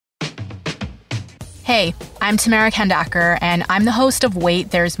Hey, I'm Tamara Kandaker, and I'm the host of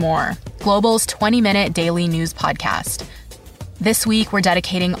Wait, There's More, Global's 20-minute daily news podcast. This week, we're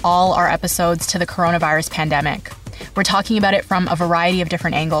dedicating all our episodes to the coronavirus pandemic. We're talking about it from a variety of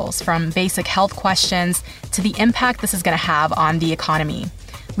different angles, from basic health questions to the impact this is going to have on the economy.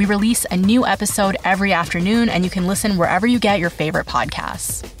 We release a new episode every afternoon, and you can listen wherever you get your favorite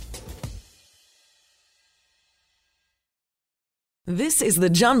podcasts. This is the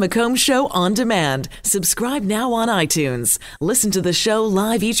John McComb Show on demand. Subscribe now on iTunes. Listen to the show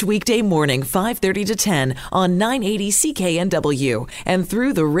live each weekday morning, 5:30 to 10 on 980 CKNW and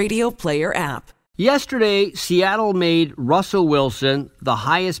through the Radio Player app. Yesterday, Seattle made Russell Wilson the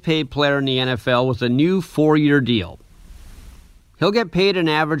highest paid player in the NFL with a new 4-year deal. He'll get paid an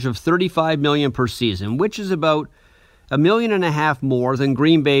average of $35 million per season, which is about $1.5 million more than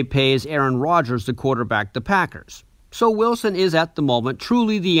Green Bay pays Aaron Rodgers to quarterback the Packers. So Wilson is at the moment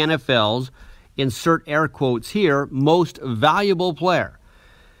truly the NFL's, insert air quotes here, most valuable player.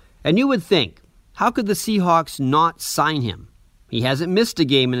 And you would think, how could the Seahawks not sign him? He hasn't missed a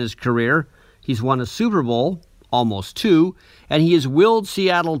game in his career. He's won a Super Bowl, almost 2, and he has willed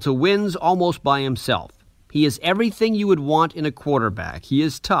Seattle to wins almost by himself. He is everything you would want in a quarterback. He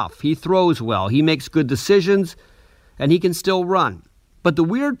is tough, he throws well, he makes good decisions, and he can still run. But the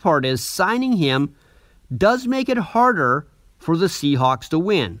weird part is signing him does make it harder for the Seahawks to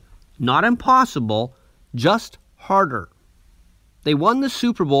win. Not impossible, just harder. They won the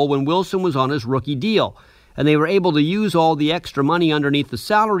Super Bowl when Wilson was on his rookie deal, and they were able to use all the extra money underneath the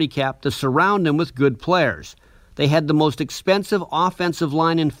salary cap to surround him with good players. They had the most expensive offensive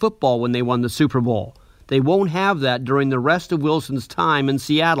line in football when they won the Super Bowl. They won't have that during the rest of Wilson's time in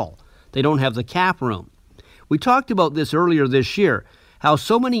Seattle. They don't have the cap room. We talked about this earlier this year, how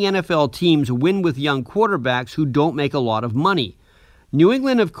so many NFL teams win with young quarterbacks who don't make a lot of money. New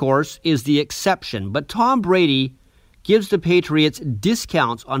England, of course, is the exception, but Tom Brady gives the Patriots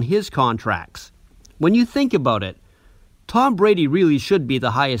discounts on his contracts. When you think about it, Tom Brady really should be the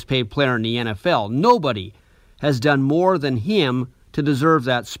highest paid player in the NFL. Nobody has done more than him to deserve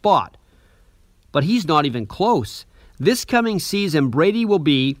that spot. But he's not even close. This coming season, Brady will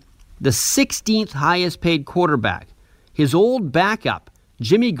be the 16th highest paid quarterback. His old backup,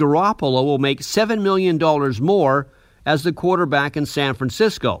 Jimmy Garoppolo, will make $7 million more as the quarterback in San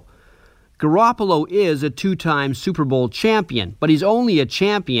Francisco. Garoppolo is a 2-time Super Bowl champion, but he's only a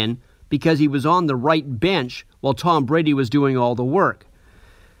champion because he was on the right bench while Tom Brady was doing all the work.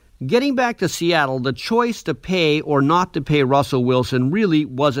 Getting back to Seattle, the choice to pay or not to pay Russell Wilson really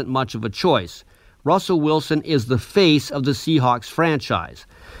wasn't much of a choice. Russell Wilson is the face of the Seahawks franchise.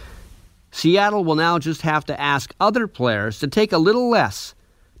 Seattle will now just have to ask other players to take a little less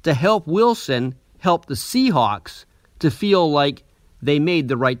to help Wilson help the Seahawks to feel like they made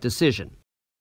the right decision.